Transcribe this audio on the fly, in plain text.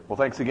Well,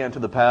 thanks again to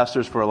the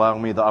pastors for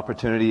allowing me the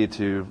opportunity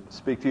to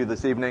speak to you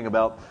this evening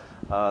about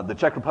the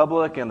Czech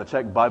Republic and the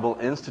Czech Bible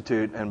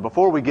Institute. And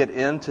before we get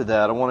into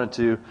that, I wanted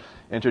to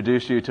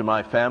introduce you to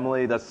my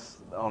family. That's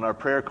on our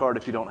prayer card.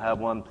 If you don't have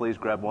one, please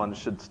grab one. It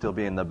should still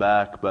be in the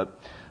back. But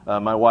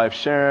my wife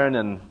Sharon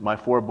and my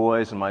 4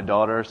 boys and my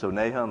daughter, so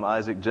Nahum,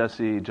 Isaac,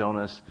 Jesse,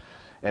 Jonas,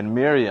 and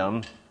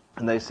Miriam,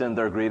 and they send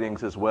their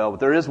greetings as well. But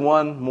there is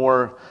one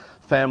more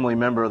family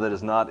member that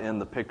is not in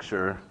the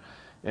picture,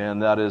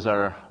 and that is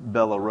our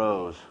Bella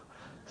Rose.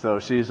 So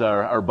she's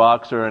our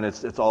boxer, and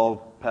it's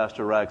all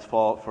Pastor Rag's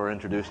fault for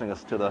introducing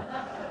us to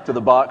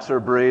the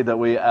boxer breed that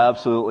we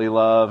absolutely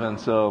love. And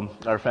so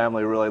our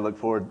family really looks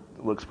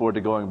forward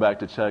to going back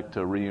to Czech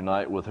to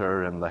reunite with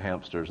her and the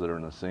hamsters that are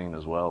in the scene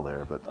as well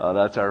there. But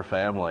that's our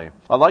family.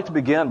 I'd like to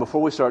begin,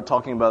 before we start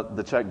talking about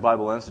the Czech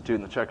Bible Institute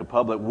in the Czech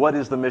Republic, what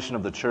is the mission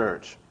of the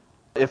church?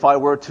 If I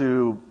were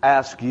to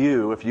ask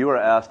you, if you were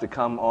asked to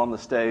come on the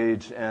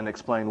stage and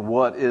explain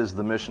what is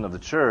the mission of the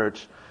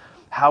church,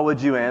 how would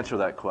you answer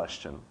that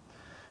question?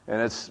 And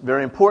it's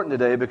very important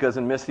today because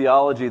in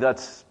missiology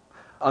that's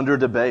under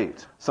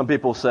debate. Some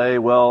people say,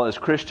 well, as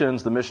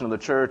Christians, the mission of the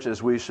church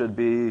is we should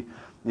be,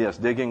 yes,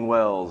 digging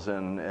wells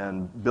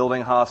and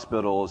building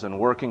hospitals and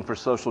working for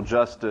social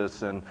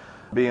justice and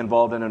be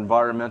involved in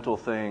environmental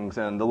things,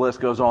 and the list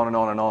goes on and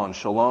on and on.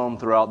 Shalom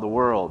throughout the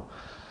world.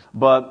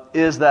 But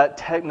is that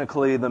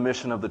technically the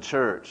mission of the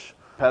church?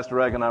 Pastor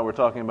Rag and I were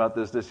talking about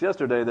this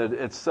yesterday, that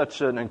it's such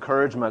an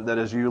encouragement that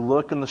as you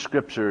look in the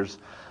scriptures,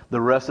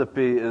 the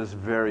recipe is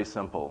very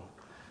simple.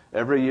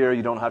 Every year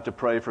you don't have to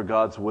pray for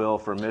God's will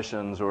for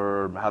missions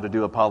or how to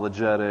do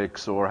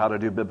apologetics or how to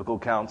do biblical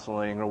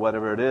counseling or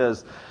whatever it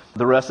is.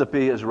 The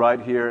recipe is right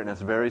here, and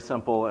it's very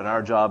simple, and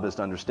our job is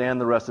to understand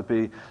the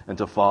recipe and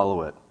to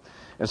follow it.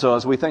 And so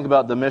as we think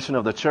about the mission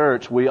of the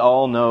church, we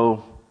all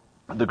know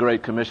the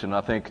Great Commission. I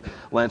think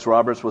Lance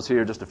Roberts was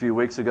here just a few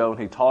weeks ago, and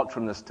he talked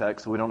from this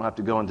text, so we don't have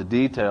to go into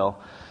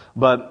detail.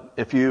 But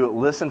if you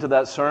listen to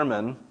that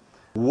sermon,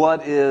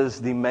 what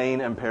is the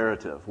main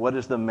imperative? What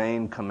is the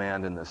main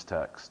command in this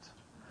text?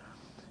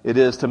 It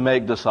is to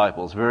make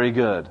disciples. Very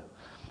good.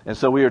 And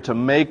so we are to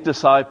make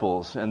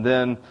disciples, and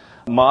then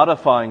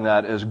modifying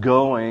that is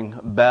going,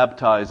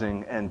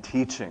 baptizing, and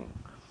teaching.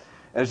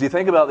 As you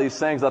think about these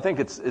things, I think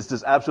it's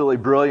just absolutely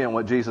brilliant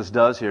what Jesus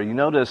does here. You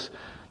notice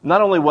not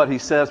only what he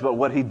says, but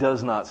what he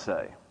does not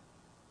say.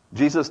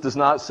 Jesus does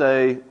not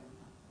say,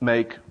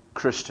 make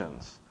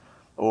Christians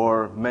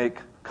or make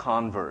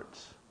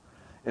converts.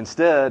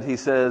 Instead, he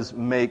says,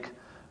 make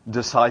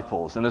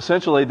disciples. And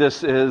essentially,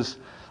 this is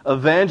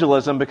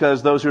evangelism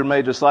because those who are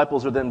made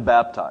disciples are then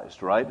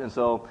baptized, right? And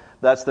so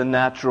that's the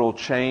natural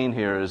chain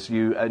here. Is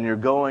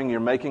you're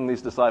making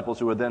these disciples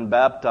who are then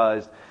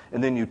baptized,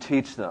 and then you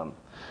teach them.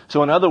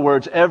 So in other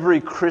words, every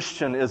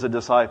Christian is a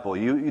disciple.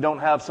 You don't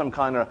have some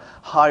kind of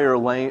higher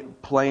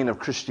plane of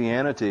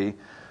Christianity.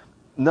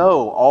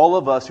 No, all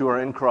of us who are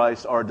in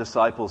Christ are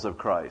disciples of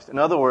Christ. In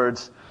other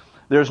words,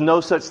 there's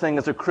no such thing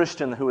as a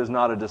Christian who is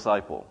not a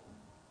disciple.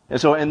 And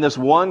so in this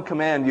one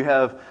command, you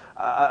have,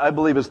 I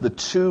believe it's the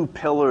 2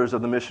 pillars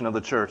of the mission of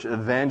the church,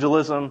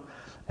 evangelism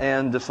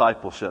and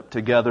discipleship,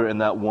 together in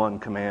that one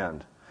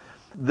command.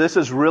 This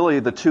is really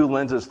the 2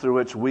 lenses through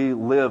which we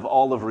live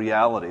all of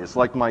reality. It's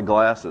like my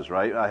glasses,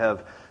 right? I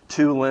have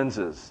 2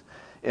 lenses.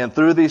 And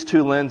through these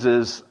 2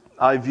 lenses,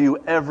 I view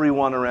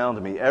everyone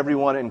around me,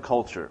 everyone in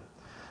culture.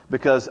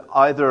 Because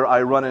either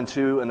I run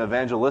into an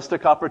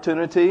evangelistic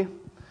opportunity,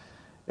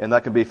 and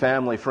that can be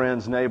family,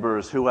 friends,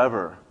 neighbors,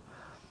 whoever.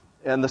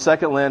 And the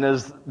second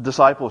lens is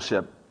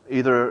discipleship.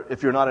 Either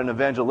if you're not an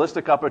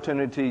evangelistic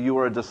opportunity, you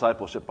are a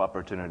discipleship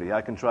opportunity.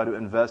 I can try to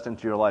invest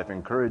into your life,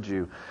 encourage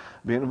you,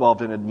 be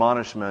involved in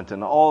admonishment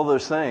and all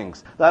those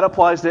things. That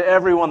applies to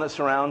everyone that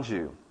surrounds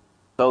you.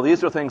 So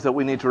these are things that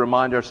we need to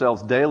remind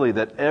ourselves daily,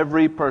 that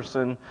every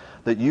person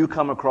that you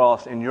come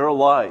across in your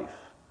life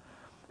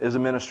is a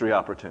ministry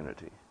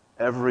opportunity.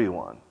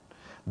 Everyone.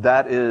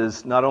 That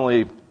is not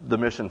only the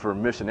mission for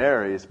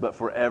missionaries, but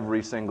for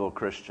every single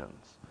Christian.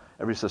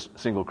 Every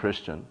single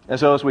Christian. And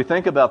so as we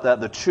think about that,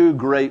 the 2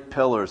 great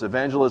pillars,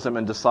 evangelism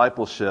and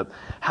discipleship,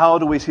 how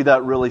do we see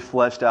that really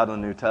fleshed out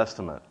in the New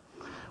Testament?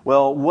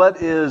 Well,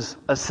 what is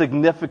a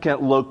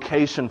significant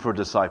location for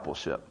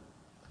discipleship?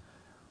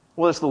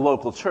 Well, it's the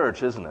local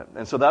church, isn't it?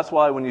 And so that's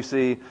why when you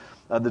see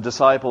the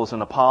disciples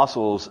and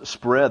apostles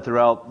spread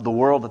throughout the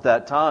world at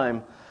that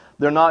time,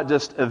 they're not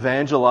just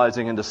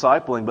evangelizing and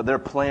discipling, but they're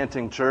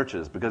planting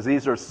churches, because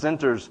these are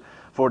centers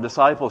for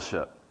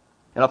discipleship.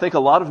 And I think a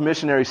lot of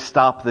missionaries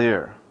stop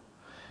there.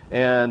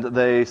 And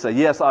they say,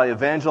 yes, I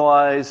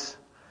evangelize.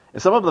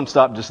 And some of them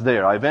stop just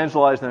there. I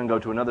evangelize, then go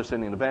to another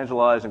city and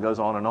evangelize, and goes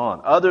on and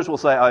on. Others will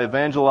say, I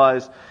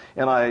evangelize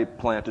and I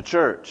plant a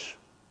church.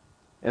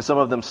 And some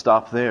of them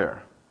stop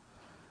there.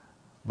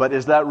 But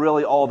is that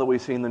really all that we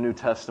see in the New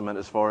Testament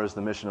as far as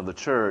the mission of the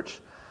church?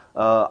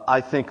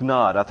 I think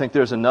not. I think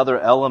there's another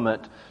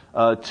element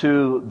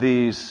to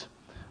these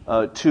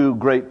 2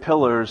 great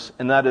pillars,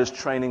 and that is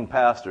training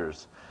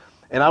pastors.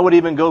 And I would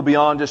even go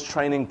beyond just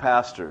training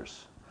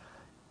pastors.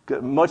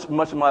 Much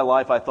of my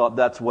life I thought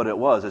that's what it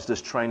was. It's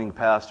just training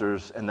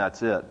pastors and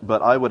that's it.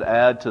 But I would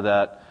add to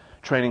that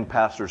training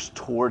pastors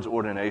towards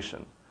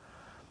ordination.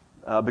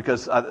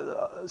 Because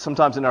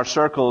sometimes in our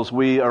circles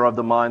we are of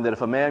the mind that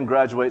if a man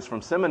graduates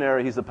from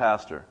seminary, he's a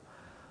pastor.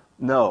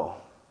 No,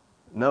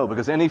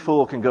 because any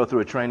fool can go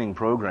through a training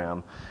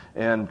program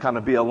and kind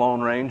of be a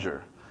lone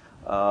ranger.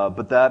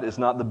 But that is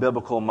not the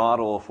biblical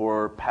model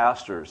for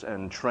pastors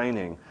and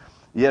training.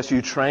 Yes,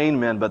 you train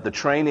men, but the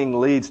training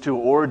leads to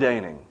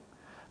ordaining.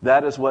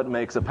 That is what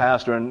makes a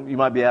pastor. And you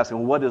might be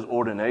asking, what is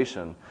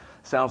ordination?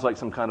 Sounds like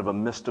some kind of a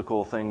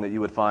mystical thing that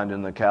you would find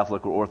in the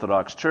Catholic or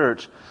Orthodox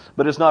Church,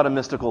 but it's not a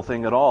mystical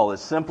thing at all.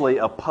 It's simply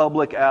a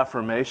public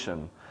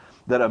affirmation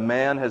that a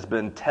man has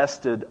been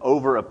tested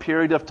over a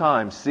period of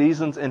time,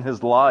 seasons in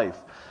his life,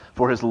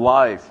 for his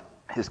life,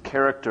 his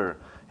character,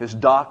 his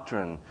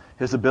doctrine,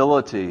 his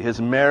ability,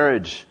 his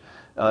marriage,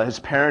 his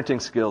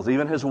parenting skills,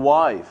 even his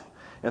wife.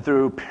 And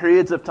through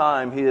periods of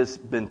time, he has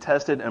been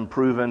tested and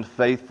proven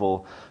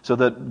faithful so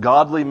that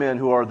godly men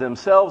who are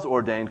themselves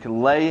ordained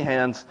can lay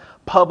hands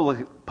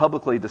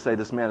publicly to say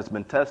this man has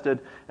been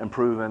tested and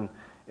proven,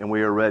 and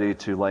we are ready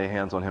to lay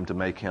hands on him to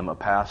make him a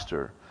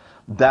pastor.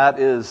 That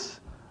is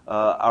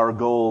our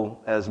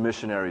goal as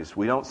missionaries.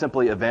 We don't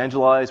simply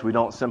evangelize, we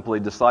don't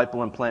simply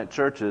disciple and plant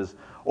churches,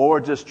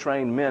 or just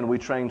train men. We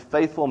train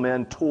faithful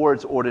men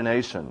towards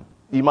ordination.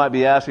 You might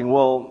be asking,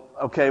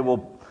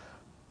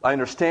 I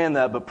understand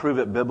that, but prove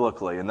it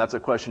biblically. And that's a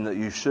question that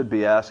you should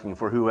be asking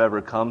for whoever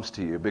comes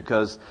to you.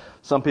 Because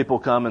some people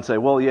come and say, I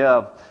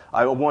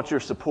want your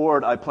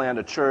support. I plant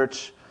a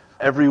church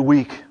every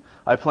week.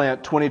 I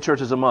plant 20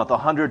 churches a month,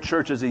 100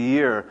 churches a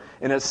year.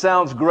 And it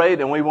sounds great,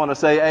 and we want to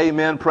say,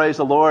 amen, praise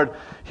the Lord.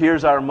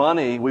 Here's our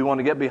money. We want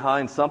to get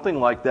behind something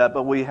like that,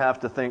 but we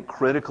have to think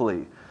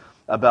critically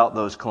about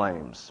those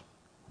claims.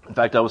 In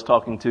fact, I was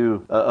talking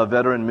to a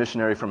veteran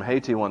missionary from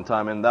Haiti one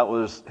time, and that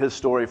was his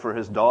story for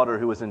his daughter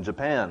who was in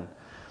Japan.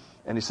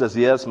 And he says,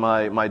 yes,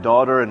 my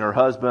daughter and her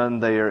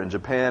husband, they are in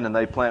Japan, and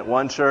they plant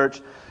one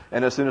church,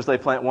 and as soon as they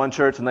plant one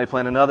church, and they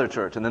plant another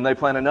church, and then they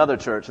plant another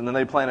church, and then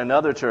they plant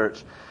another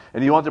church.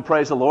 And you want to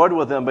praise the Lord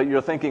with them, but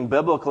you're thinking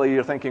biblically,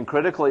 you're thinking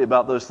critically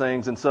about those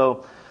things. And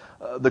so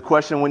the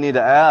question we need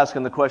to ask,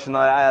 and the question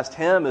I asked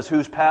him, is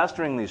who's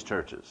pastoring these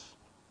churches?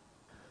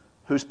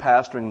 Who's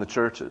pastoring the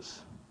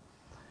churches?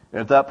 And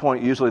at that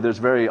point, usually there's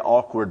very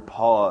awkward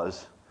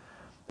pause.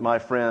 My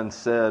friend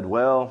said,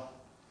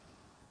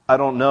 I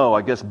don't know.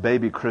 I guess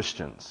baby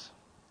Christians.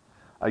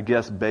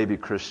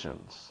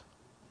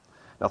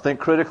 Now think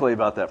critically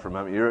about that for a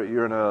moment.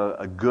 You're in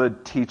a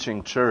good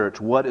teaching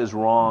church. What is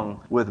wrong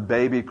with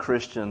baby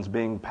Christians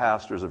being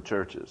pastors of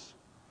churches?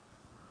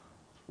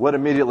 What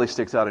immediately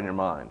sticks out in your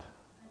mind?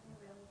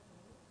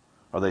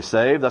 Are they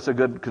saved? That's a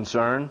good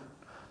concern.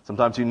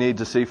 Sometimes you need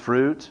to see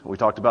fruit. We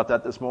talked about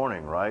that this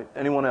morning, right?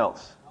 Anyone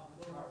else?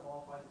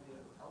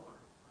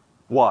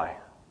 Why?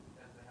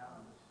 Because they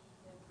haven't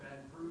been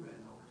proven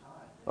over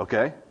time.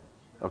 Okay.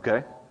 For elder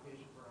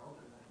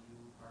that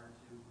you are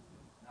to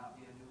not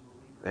be a new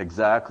believer.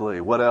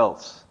 Exactly. What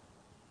else?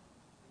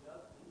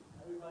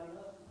 Everybody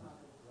else is not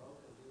going to grow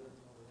because you don't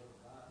know the Word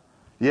of God.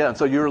 Yeah, and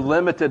so you're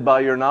limited by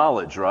your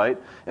knowledge, right?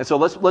 And so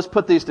let's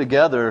put these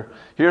together.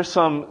 Here's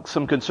some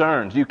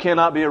concerns. You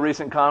cannot be a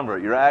recent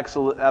convert. You're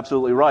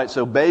absolutely right.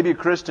 So baby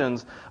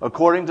Christians,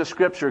 according to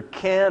Scripture,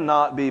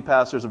 cannot be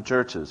pastors of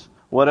churches.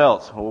 What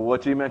else? Well,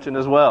 what you mentioned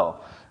as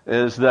well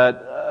is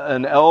that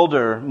an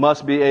elder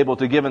must be able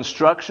to give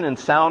instruction in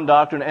sound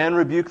doctrine and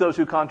rebuke those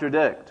who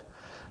contradict.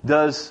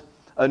 Does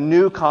a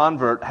new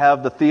convert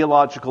have the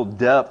theological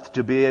depth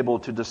to be able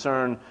to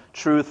discern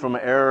truth from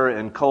error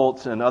in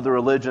cults and other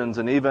religions,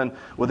 and even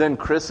within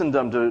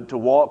Christendom to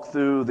walk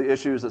through the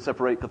issues that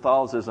separate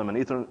Catholicism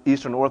and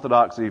Eastern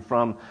Orthodoxy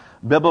from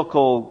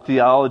biblical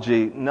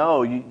theology?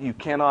 No, you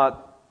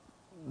cannot.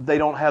 They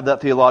don't have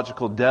that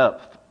theological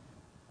depth.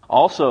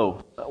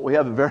 Also, we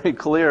have a very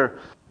clear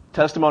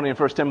testimony in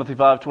 1 Timothy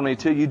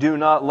 5:22. You do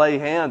not lay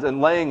hands,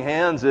 and laying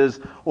hands is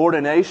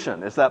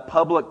ordination. It's that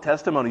public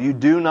testimony. You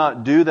do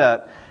not do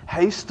that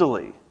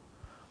hastily.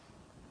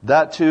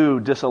 That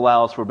too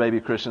disallows for baby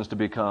Christians to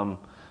become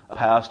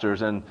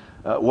pastors. And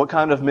what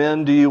kind of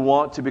men do you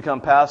want to become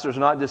pastors?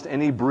 Not just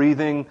any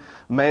breathing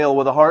male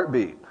with a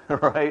heartbeat,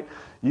 right?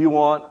 You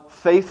want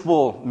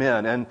faithful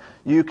men, and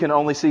you can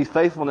only see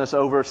faithfulness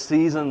over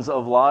seasons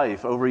of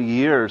life, over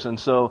years. And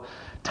so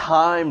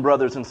time,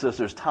 brothers and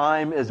sisters,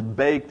 time is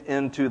baked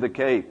into the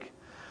cake.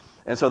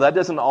 And so that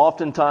doesn't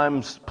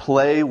oftentimes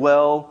play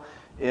well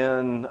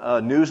in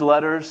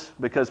newsletters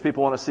because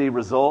people want to see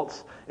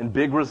results, and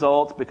big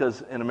results,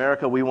 because in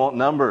America we want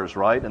numbers,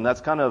 right? And that's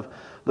kind of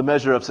the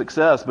measure of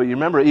success. But you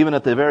remember, even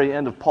at the very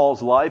end of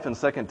Paul's life in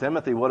 2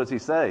 Timothy, what does he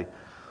say?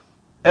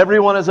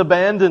 Everyone has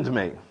abandoned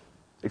me,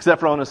 except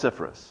for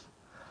Onesiphorus.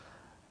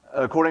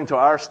 According to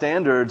our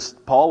standards,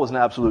 Paul was an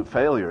absolute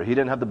failure. He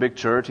didn't have the big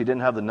church, he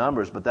didn't have the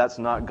numbers, but that's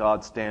not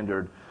God's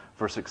standard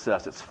for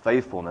success. It's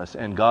faithfulness,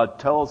 and God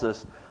tells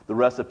us the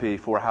recipe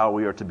for how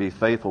we are to be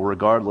faithful,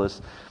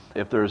 regardless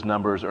if there's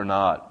numbers or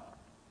not.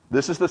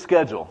 This is the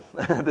schedule.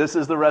 This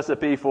is the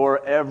recipe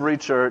for every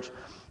church,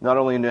 not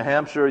only in New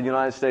Hampshire,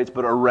 United States,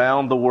 but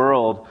around the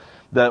world,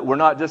 that we're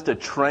not just to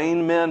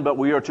train men, but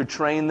we are to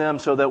train them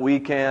so that we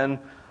can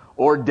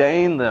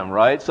ordain them,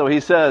 right? So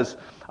he says,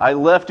 I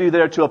left you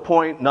there to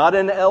appoint not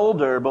an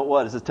elder, but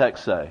what does the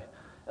text say?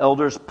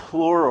 Elders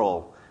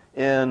plural.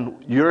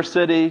 In your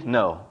city?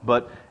 No,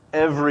 but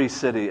every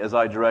city as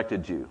I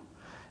directed you.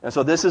 And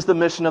so this is the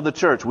mission of the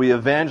church. We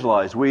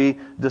evangelize, we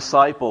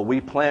disciple, we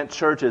plant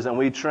churches, and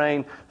we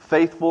train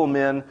faithful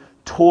men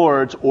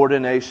towards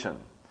ordination.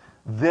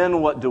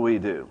 Then what do we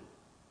do?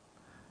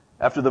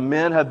 After the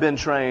men have been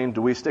trained,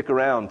 do we stick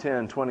around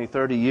 10, 20,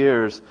 30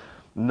 years?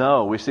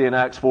 No. We see in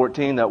Acts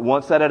 14 that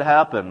once that had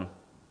happened,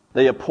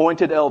 they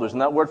appointed elders.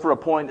 And that word for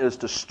appoint is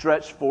to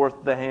stretch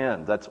forth the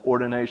hand. That's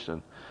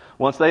ordination.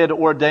 Once they had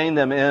ordained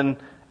them in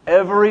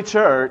every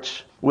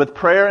church, with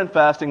prayer and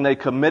fasting, they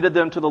committed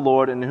them to the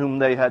Lord in whom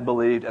they had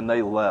believed, and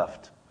they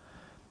left.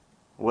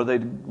 What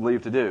did they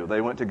leave to do?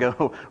 They went to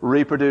go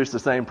reproduce the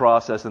same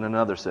process in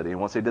another city. And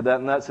once they did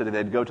that in that city,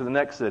 they'd go to the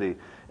next city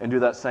and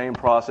do that same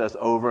process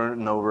over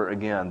and over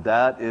again.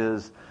 That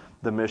is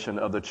the mission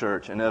of the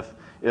church. And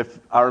if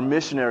our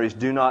missionaries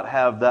do not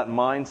have that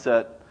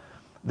mindset,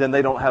 then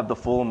they don't have the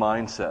full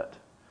mindset.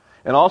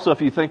 And also,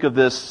 if you think of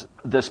this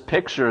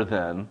picture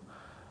then,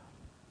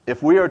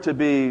 if we are to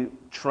be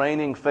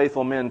training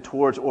faithful men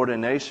towards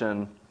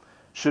ordination,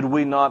 should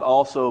we not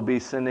also be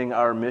sending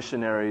our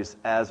missionaries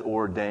as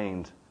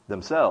ordained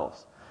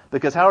themselves?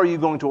 Because how are you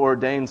going to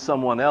ordain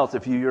someone else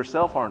if you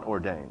yourself aren't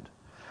ordained?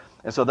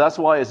 And so that's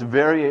why it's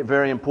very,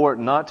 very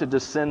important not to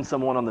just send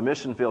someone on the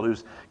mission field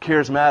who's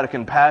charismatic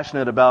and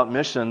passionate about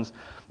missions.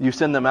 You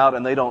send them out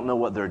and they don't know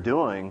what they're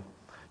doing.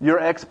 You're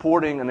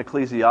exporting an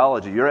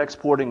ecclesiology. You're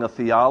exporting a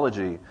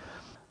theology.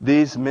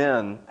 These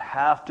men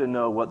have to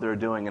know what they're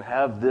doing and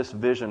have this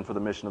vision for the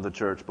mission of the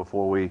church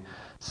before we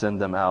send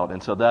them out.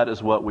 And so that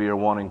is what we are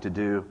wanting to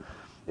do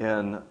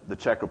in the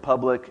Czech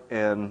Republic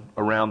and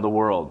around the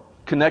world.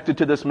 Connected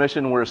to this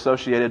mission, we're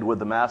associated with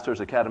the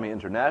Masters Academy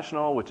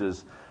International, which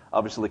is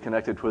obviously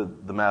connected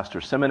with the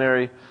Master's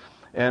Seminary.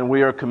 And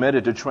we are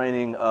committed to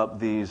training up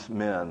these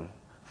men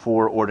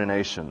for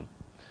ordination.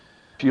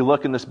 If you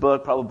look in this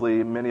book,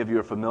 probably many of you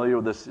are familiar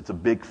with this. It's a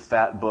big,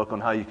 fat book on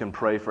how you can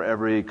pray for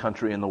every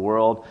country in the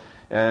world.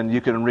 And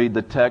you can read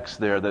the text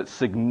there. That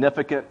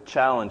significant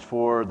challenge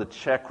for the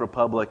Czech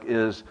Republic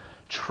is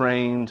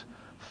trained,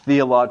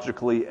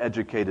 theologically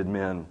educated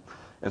men.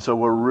 And so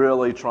we're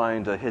really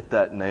trying to hit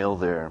that nail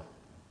there.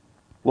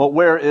 Well,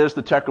 where is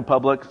the Czech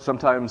Republic?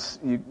 Sometimes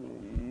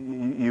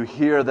you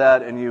hear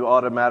that and you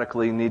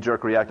automatically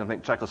knee-jerk react and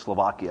think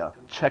Czechoslovakia.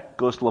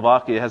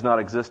 Czechoslovakia has not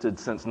existed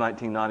since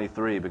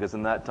 1993 because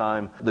in that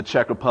time the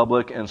Czech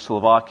Republic and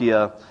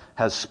Slovakia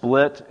has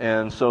split,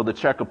 and so the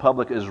Czech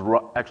Republic is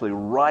actually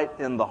right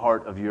in the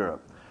heart of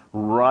Europe,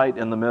 right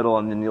in the middle,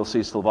 and then you'll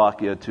see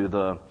Slovakia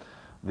to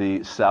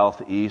the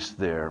southeast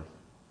there.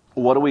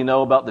 What do we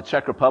know about the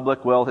Czech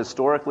Republic? Well,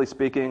 historically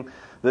speaking,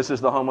 this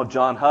is the home of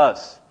John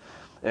Huss.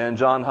 And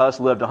John Huss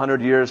lived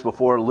 100 years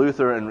before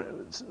Luther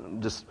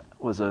and just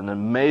was an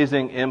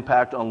amazing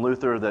impact on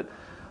Luther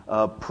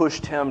that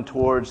pushed him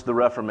towards the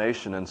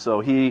Reformation. And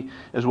so he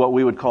is what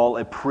we would call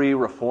a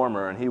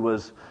pre-reformer, and he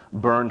was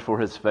burned for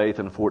his faith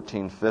in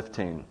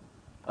 1415.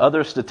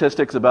 Other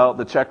statistics about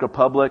the Czech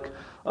Republic,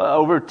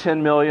 over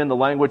 10 million, the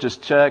language is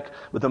Czech,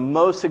 but the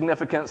most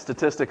significant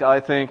statistic, I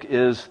think,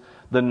 is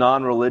the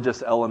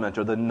non-religious element,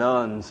 or the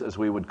nuns, as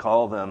we would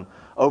call them.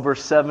 Over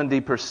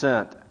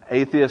 70%.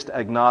 Atheist,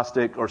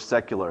 agnostic, or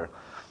secular.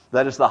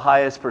 That is the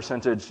highest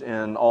percentage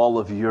in all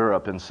of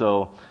Europe. And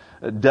so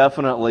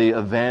definitely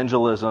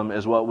evangelism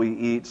is what we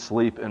eat,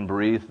 sleep, and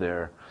breathe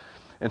there.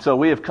 And so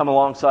we have come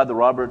alongside the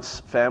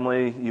Roberts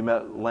family. You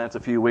met Lance a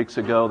few weeks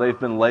ago. They've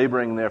been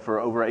laboring there for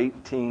over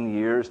 18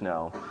 years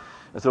now.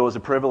 And so it was a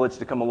privilege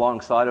to come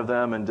alongside of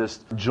them and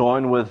just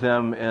join with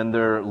them in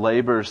their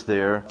labors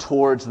there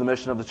towards the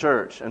mission of the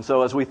church. And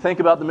so as we think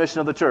about the mission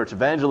of the church,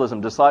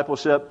 evangelism,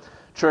 discipleship,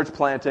 church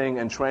planting,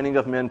 and training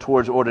of men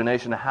towards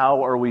ordination,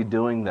 how are we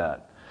doing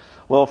that?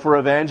 Well, for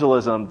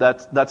evangelism,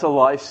 that's a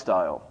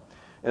lifestyle.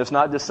 It's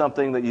not just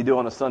something that you do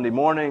on a Sunday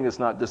morning. It's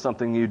not just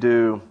something you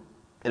do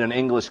in an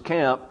English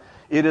camp.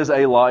 It is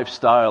a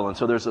lifestyle. And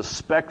so there's a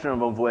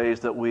spectrum of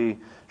ways that we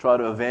try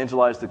to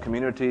evangelize the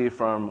community,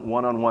 from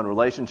one-on-one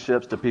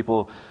relationships to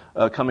people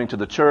coming to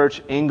the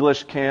church,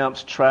 English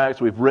camps, tracts.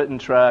 We've written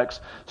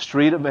tracts,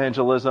 street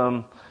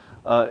evangelism.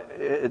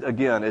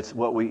 Again, it's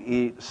what we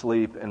eat,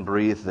 sleep, and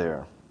breathe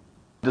there.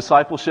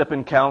 Discipleship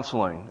and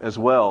counseling as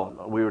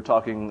well. We were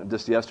talking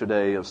just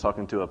yesterday, I was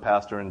talking to a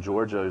pastor in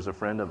Georgia who's a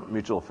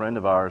mutual friend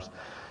of ours,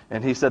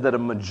 and he said that a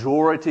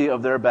majority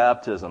of their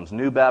baptisms,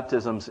 new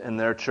baptisms in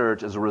their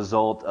church, is a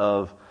result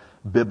of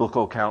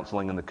biblical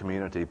counseling in the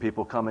community.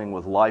 People coming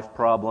with life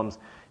problems,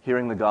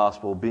 hearing the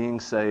gospel, being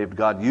saved,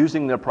 God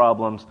using their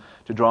problems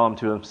to draw them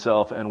to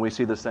Himself. And we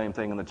see the same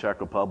thing in the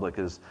Czech Republic,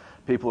 is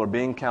people are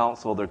being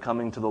counseled, they're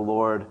coming to the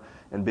Lord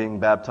and being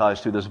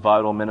baptized through this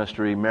vital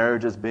ministry,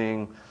 marriages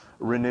being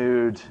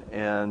renewed,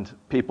 and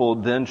people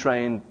then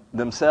trained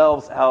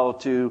themselves, how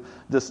to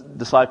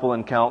disciple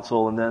and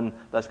counsel, and then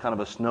that's kind of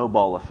a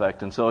snowball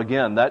effect. And so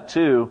again, that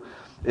too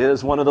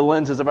is one of the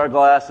lenses of our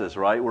glasses,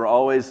 right? We're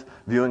always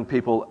viewing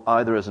people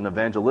either as an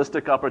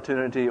evangelistic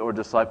opportunity or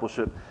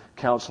discipleship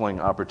counseling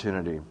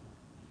opportunity.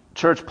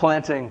 Church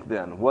planting,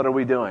 then, what are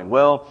we doing?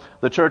 Well,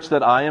 the church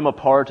that I am a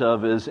part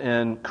of is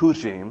in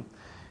Kujim.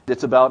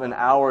 It's about an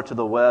hour to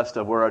the west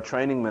of where our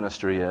training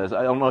ministry is.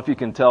 I don't know if you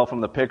can tell from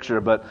the picture,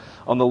 but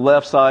on the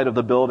left side of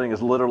the building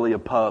is literally a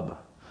pub.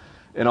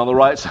 And on the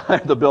right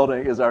side of the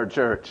building is our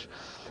church.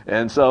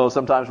 And so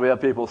sometimes we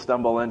have people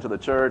stumble into the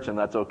church, and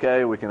that's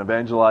okay. We can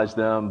evangelize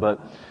them. But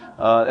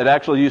it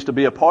actually used to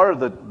be a part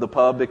of the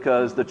pub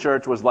because the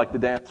church was like the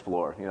dance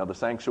floor. You know, the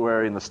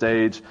sanctuary and the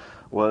stage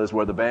was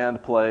where the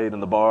band played,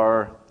 and the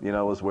bar, you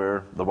know, was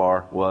where the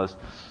bar was.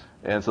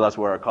 And so that's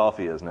where our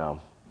coffee is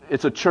now.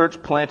 It's a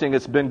church planting.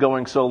 It's been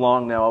going so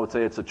long now. I would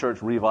say it's a church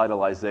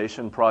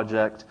revitalization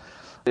project.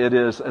 It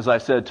is, as I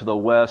said, to the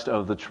west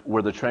of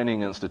where the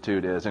Training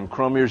Institute is. In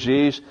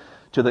Kromirjiž,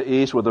 to the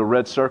east where the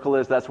red circle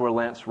is, that's where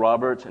Lance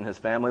Roberts and his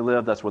family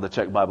live. That's where the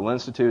Czech Bible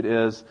Institute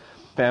is.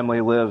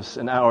 Family lives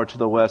an hour to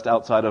the west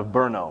outside of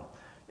Brno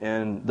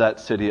in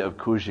that city of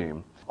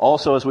Kujim.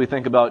 Also, as we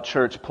think about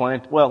church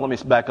plant, well, let me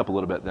back up a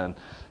little bit then.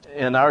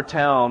 In our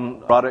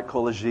town, Radek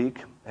Kolezhik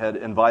had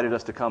invited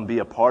us to come be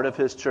a part of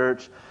his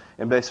church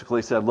and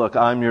basically said, look,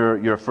 I'm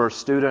your first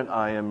student.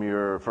 I am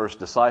your first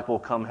disciple.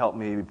 Come help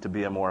me to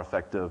be a more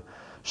effective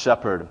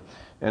shepherd.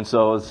 And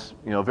so it's,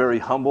 you know, very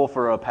humble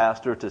for a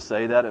pastor to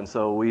say that. And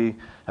so we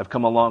have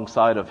come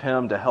alongside of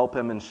him to help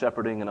him in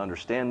shepherding and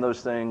understand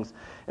those things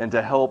and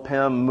to help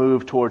him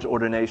move towards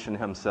ordination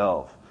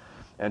himself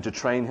and to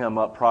train him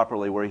up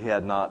properly where he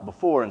had not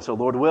before. And so,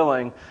 Lord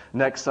willing,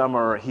 next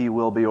summer he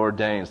will be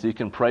ordained. So you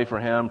can pray for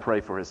him,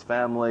 pray for his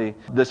family.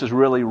 This is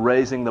really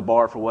raising the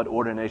bar for what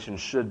ordination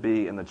should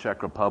be in the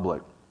Czech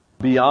Republic.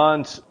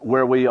 Beyond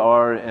where we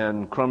are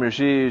in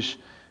Kromirjiž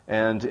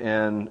and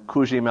in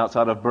Kujim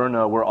outside of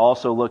Brno, we're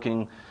also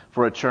looking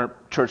for a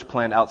church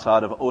plant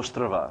outside of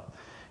Ostrava.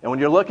 And when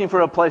you're looking for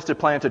a place to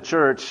plant a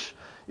church,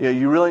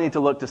 you really need to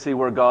look to see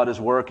where God is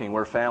working,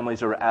 where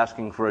families are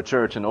asking for a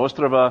church. And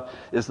Ostrava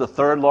is the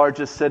third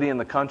largest city in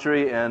the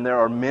country, and there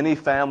are many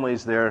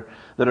families there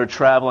that are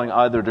traveling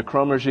either to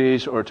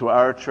Kromirjiž or to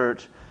our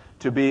church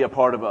to be a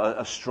part of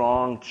a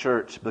strong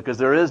church, because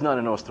there is none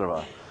in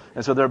Ostrava.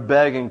 And so they're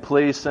begging,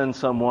 please send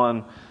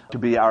someone to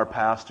be our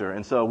pastor.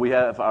 And so we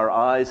have our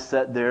eyes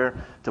set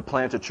there to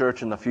plant a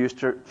church in the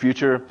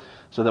future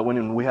so that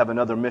when we have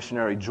another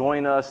missionary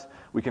join us,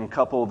 we can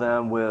couple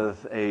them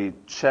with a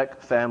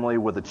Czech family,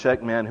 with a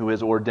Czech man who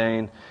is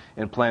ordained,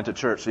 and plant a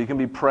church. So you can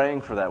be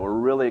praying for that. We're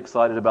really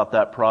excited about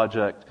that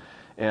project,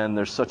 and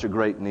there's such a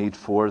great need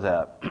for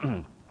that.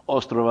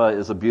 Ostrava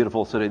is a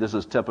beautiful city. This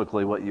is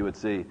typically what you would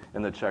see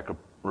in the Czech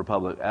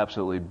Republic.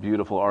 Absolutely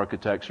beautiful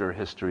architecture,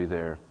 history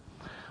there.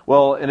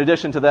 Well, in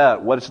addition to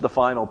that, what is the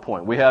final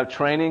point? We have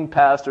training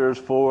pastors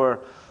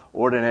for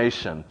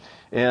ordination.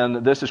 And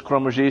this is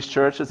Kromirjiž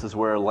Church. This is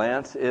where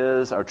Lance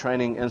is. Our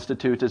training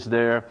institute is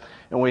there.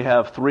 And we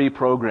have 3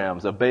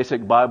 programs. A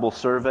basic Bible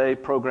survey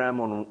program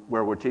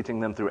where we're teaching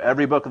them through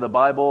every book of the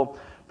Bible,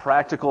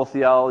 practical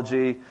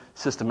theology,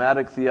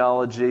 systematic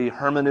theology,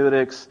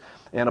 hermeneutics,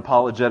 and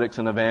apologetics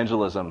and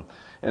evangelism.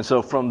 And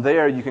so from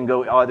there, you can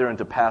go either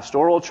into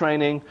pastoral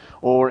training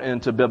or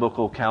into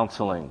biblical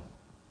counseling.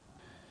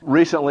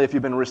 Recently, if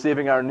you've been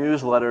receiving our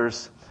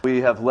newsletters,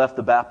 we have left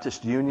the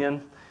Baptist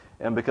Union.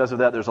 And because of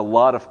that, there's a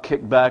lot of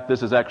kickback.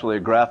 This is actually a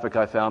graphic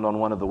I found on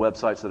one of the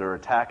websites that are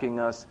attacking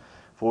us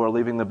for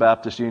leaving the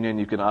Baptist Union.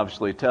 You can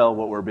obviously tell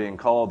what we're being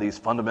called, these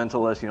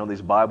fundamentalists,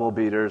 these Bible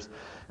beaters.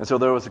 And so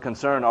there was a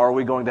concern, are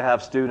we going to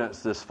have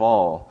students this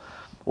fall?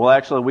 Well,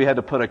 actually, we had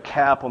to put a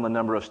cap on the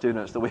number of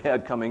students that we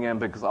had coming in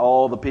because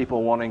all the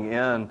people wanting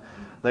in,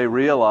 they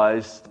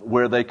realized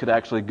where they could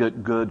actually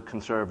get good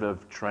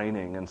conservative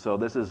training. And so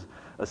this is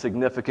a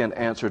significant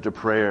answer to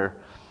prayer.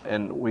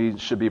 And we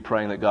should be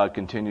praying that God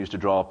continues to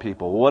draw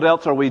people. What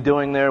else are we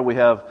doing there? We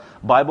have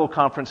Bible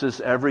conferences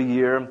every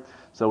year.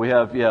 So we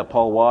have,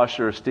 Paul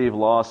Washer, Steve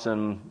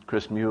Lawson,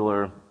 Chris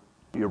Mueller.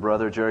 Your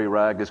brother Jerry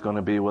Ragg is going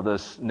to be with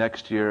us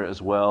next year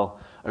as well.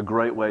 A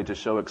great way to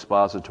show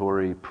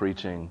expository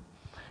preaching.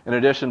 In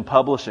addition,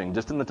 publishing.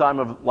 Just in the time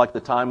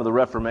of the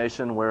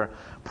Reformation, where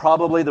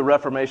probably the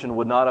Reformation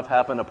would not have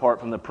happened apart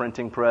from the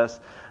printing press,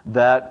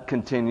 that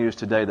continues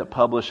today. That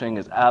publishing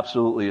is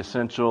absolutely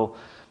essential.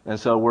 And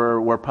so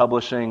we're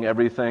publishing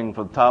everything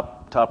from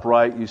top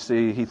right. You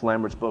see Heath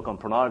Lambert's book on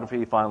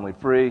pornography, Finally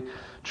Free,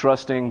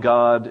 Trusting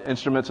God,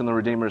 Instruments in the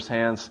Redeemer's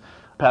Hands,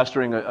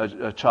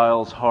 Pastoring a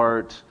Child's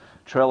Heart,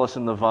 Trellis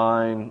in the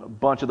Vine, a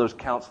bunch of those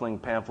counseling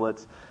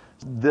pamphlets.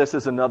 This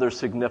is another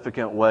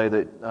significant way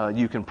that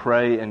you can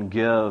pray and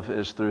give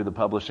is through the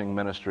publishing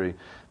ministry.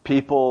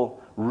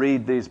 People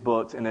read these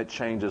books and it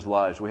changes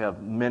lives. We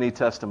have many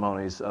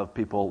testimonies of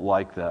people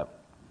like that.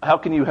 How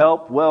can you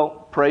help?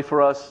 Well, pray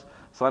for us.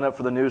 Sign up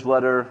for the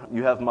newsletter.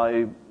 You have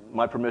my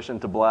permission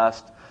to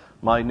blast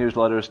my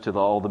newsletters to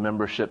all the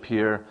membership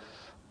here.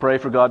 pray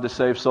for God to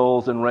save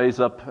souls and raise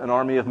up an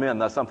army of men.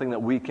 That's something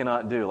that we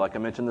cannot do. Like I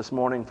mentioned this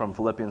morning from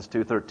Philippians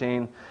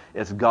 2:13,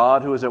 it's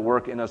God who is at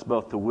work in us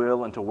both to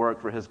will and to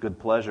work for His good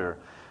pleasure.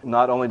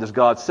 Not only does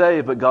God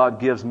save, but God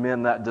gives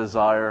men that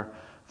desire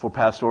for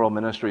pastoral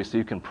ministry. So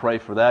you can pray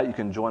for that. You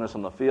can join us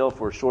on the field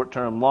for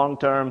short-term,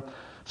 long-term.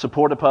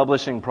 Support a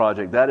publishing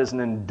project. That is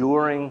an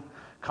enduring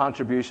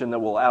contribution that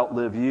will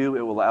outlive you.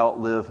 It will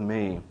outlive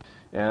me.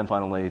 And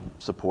finally,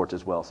 support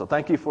as well. So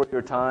thank you for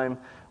your time.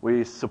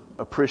 We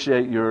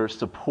appreciate your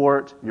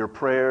support, your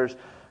prayers,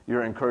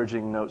 your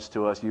encouraging notes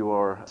to us. You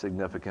are a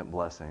significant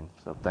blessing.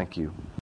 So thank you.